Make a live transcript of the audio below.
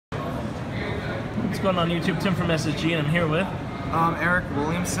What's going on YouTube? Tim from SSG, and I'm here with Eric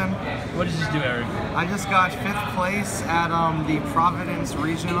Williamson. What did you just do, Eric? I just got 5th place at the Providence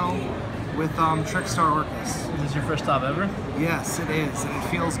Regional with Trickstar Orcust. Is this your first stop ever? Yes, it is, and it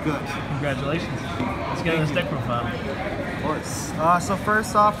feels good. Congratulations. Let's get in the stick profile. Of course. So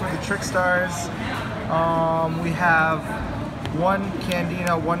first off, with the Trickstars, we have one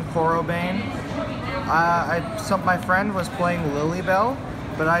Candina, one Corobane. My friend was playing Lilybell,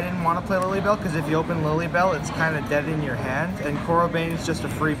 but I didn't want to play Lilybell because if you open Lilybell, it's kind of dead in your hand, and Corobane is just a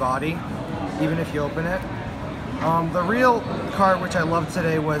free body, even if you open it. The real card which I loved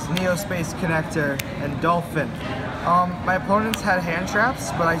today was Neospace Connector and Dolphin. My opponents had hand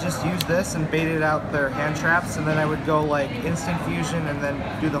traps, but I just used this and baited out their hand traps, and then I would go like Instant Fusion and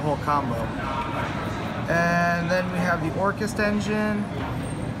then do the whole combo. And then we have the Orcust engine,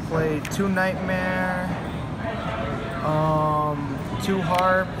 played 2 Nightmare, 2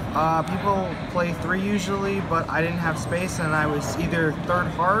 Harp. People play 3 usually, but I didn't have space and I was either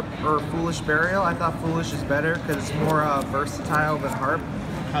 3rd Harp or Foolish Burial. I thought Foolish is better because it's more versatile than Harp.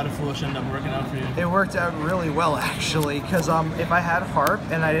 How did Foolish end up working out for you? It worked out really well actually, because if I had Harp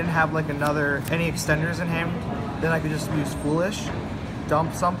and I didn't have like any extenders in hand, then I could just use Foolish,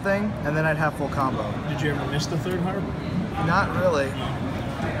 dump something, and then I'd have full combo. Did you ever miss the 3rd Harp? Not really.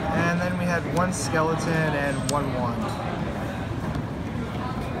 And then we had 1 Skeleton and 1 Wand.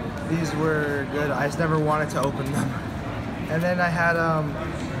 These were good. I just never wanted to open them. And then I had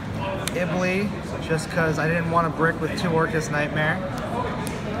Ibly, just because I didn't want to brick with 2 Orcust Nightmare.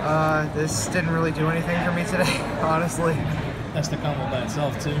 This didn't really do anything for me today, honestly. That's the combo by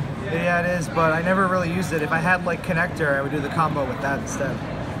itself too. Yeah, it is, but I never really used it. If I had like Connector, I would do the combo with that instead.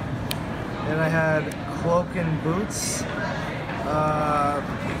 Then I had Cloak and Boots.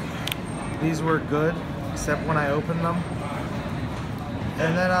 These were good, except when I opened them.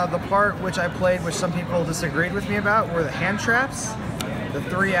 And then the part which I played, which some people disagreed with me about, were the hand traps, the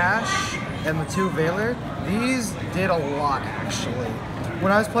 3 Ash, and the 2 Veiler. These did a lot, actually.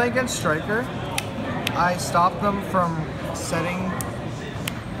 When I was playing against Striker, I stopped them from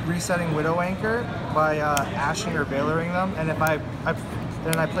resetting Widow Anchor by ashing or Veilering them. And if I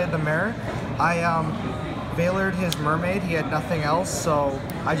played the Mirror, I Veilered his Mermaid. He had nothing else, so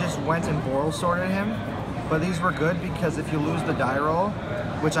I just went and Boral Sworded him. But these were good because if you lose the die roll,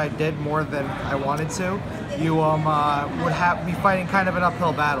 which I did more than I wanted to, you would be fighting kind of an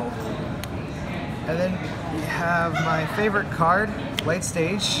uphill battle. And then we have my favorite card, Late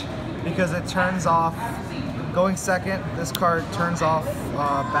Stage, because it turns off, going second, this card turns off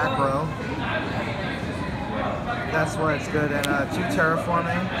back row. That's why it's good. And 2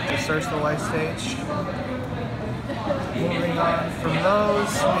 Terraforming to search the life stage. Moving on from those,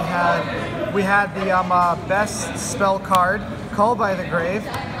 we had the best spell card, Call by the Grave.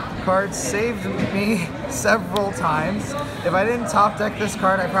 Card saved me several times. If I didn't top deck this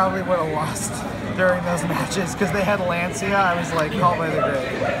card, I probably would have lost during those matches because they had Lancia. I was like, Call by the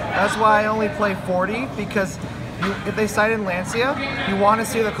Grave. That's why I only play 40, because if they cite in Lancia, you want to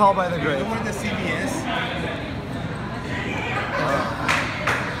see the Call by the Grave.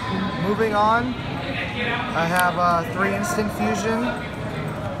 Moving on, I have 3 Instant Fusion.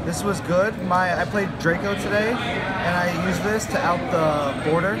 This was good. I played Draco today, and I used this to out the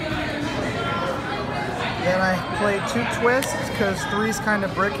border. Then I played 2 Twists, because 3's kind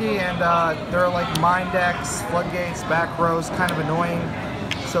of bricky, and they're like Mind Decks, Floodgates, back rows, kind of annoying.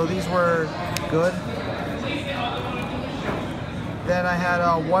 So these were good. Then I had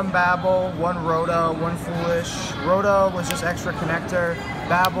 1 Babel, 1 Rhoda, 1 Foolish. Rhoda was just extra connector.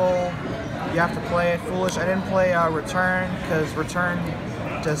 Babel, you have to play it. Foolish, I didn't play Return, because Return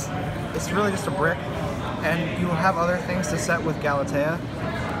it's really just a brick, and you have other things to set with Galatea.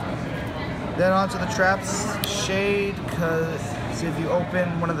 Then onto the traps, Shade, because if you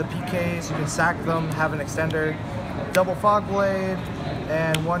open one of the PKs, you can sack them, have an extender. Double Fog Blade,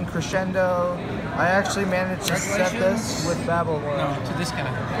 and 1 Crescendo. I actually managed to set this with Babel. No, to this guy.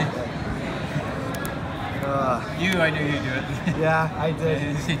 I knew you'd do it. Yeah, I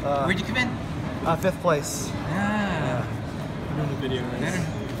did. Where'd you come in? 5th place. Yeah. We're doing a video right now.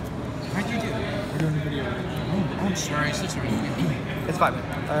 How'd you do it? We're doing a video right now. Oh, I'm sorry, so sorry. It's fine.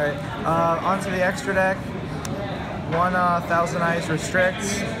 Alright, onto the extra deck. 1 Thousand Eyes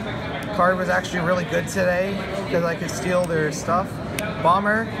Restricts. Card was actually really good today because I could steal their stuff.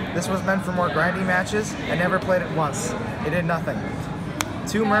 Bomber, this was meant for more grindy matches. I never played it once. It did nothing.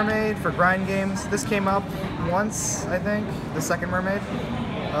 2 Mermaid for grind games. This came up once, I think, the 2nd Mermaid.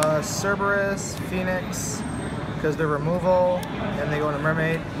 Cerberus, Phoenix, because they're removal, and they go into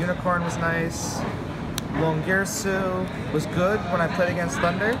Mermaid. Unicorn was nice. Longirsu was good when I played against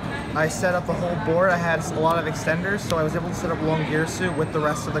Thunder. I set up the whole board. I had a lot of extenders, so I was able to set up Longirsu with the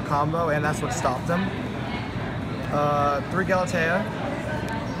rest of the combo, and that's what stopped him. 3 Galatea,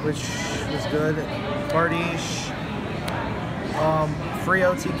 which was good. Bardiche, free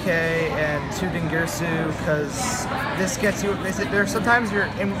OTK, and 2 Dingirsu, because this gets you. There's sometimes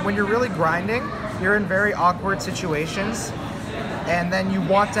when you're really grinding, you're in very awkward situations, and then you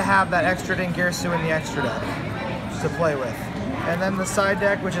want to have that extra Dingirsu in the extra deck to play with. And then the side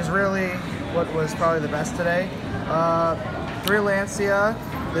deck, which is really what was probably the best today. 3 Lancia.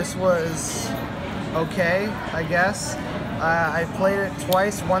 This was okay, I guess. I played it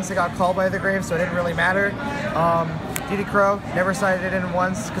twice. Once it got called by the Grave, so it didn't really matter. DD Crow, never sided it in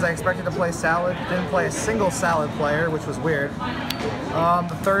once because I expected to play Salad. Didn't play a single Salad player, which was weird.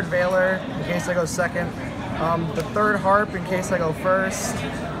 The 3rd Veiler, in case I go second. The 3rd Harp, in case I go first.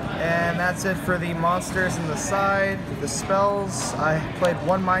 And that's it for the monsters in the side. The spells, I played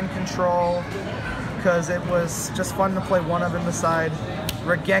 1 Mind Control because it was just fun to play one of in the side.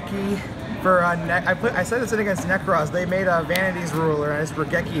 Regeki for I said this in against Necros. They made a Vanity's Ruler and I just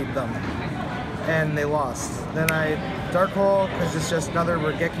Regeki'd them, and they lost. Then I Dark Hole because it's just another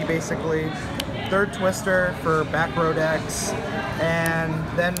Regeki basically. 3rd Twister for back row decks, and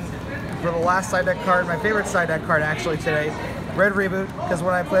then for the last side deck card, my favorite side deck card actually today. Red Reboot, because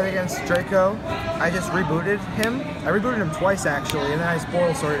when I played against Draco, I just rebooted him. I rebooted him twice actually, and then I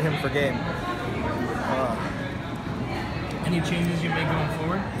spoil sorted him for game. Any changes you make going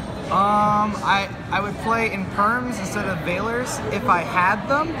forward? I would play in perms instead of Veilers if I had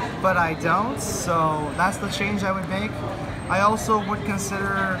them, but I don't, so that's the change I would make. I also would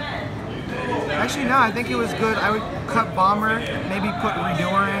consider, actually no, I think it was good. I would cut Bomber, maybe put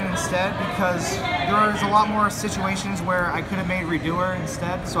Redoer in instead, because there was a lot more situations where I could have made Redoer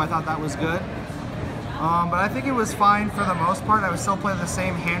instead, so I thought that was good. But I think it was fine for the most part. I would still play the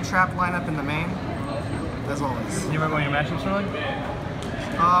same hand trap lineup in the main, as always. You remember what your matchups were like?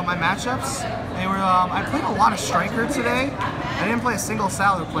 My matchups, they were, I played a lot of Striker today. I didn't play a single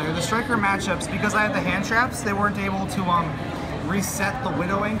Salad player. The Striker matchups, because I had the hand traps, they weren't able to reset the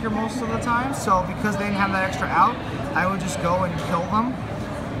Widow Anchor most of the time, so because they didn't have that extra out, I would just go and kill them.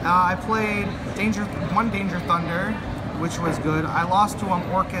 I played one Danger Thunder, which was good. I lost to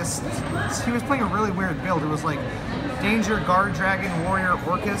Orcust. He was playing a really weird build. It was like Danger, Guard Dragon, Warrior,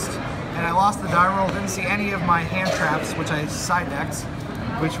 Orcust, and I lost the die roll. Didn't see any of my hand traps, which I side decked,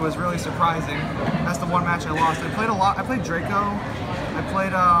 which was really surprising. That's the one match I lost. I played a lot. I played Draco.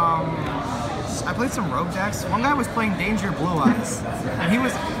 I played some rogue decks. One guy was playing Danger Blue Eyes,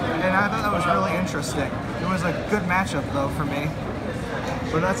 and I thought that was really interesting. It was a good matchup though for me.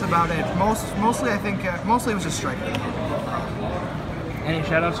 But that's about it. Mostly I think mostly it was just Striker. Any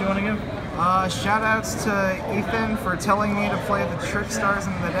shoutouts you want to give? Shoutouts to Ethan for telling me to play the Trick Stars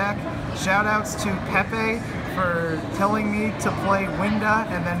in the deck. Shoutouts to Pepe for telling me to play Winda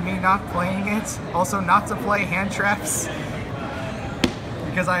and then me not playing it. Also not to play hand traps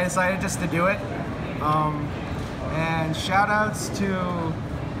because I decided just to do it. And shoutouts to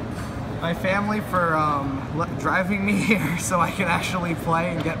my family for driving me here so I could actually play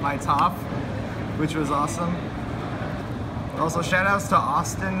and get my top, which was awesome. Also shoutouts to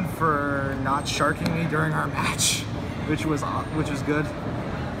Austin for not sharking me during our match, which was good.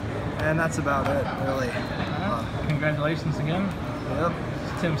 And that's about it, really. Congratulations again. Yep.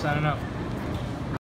 It's Tim signing up.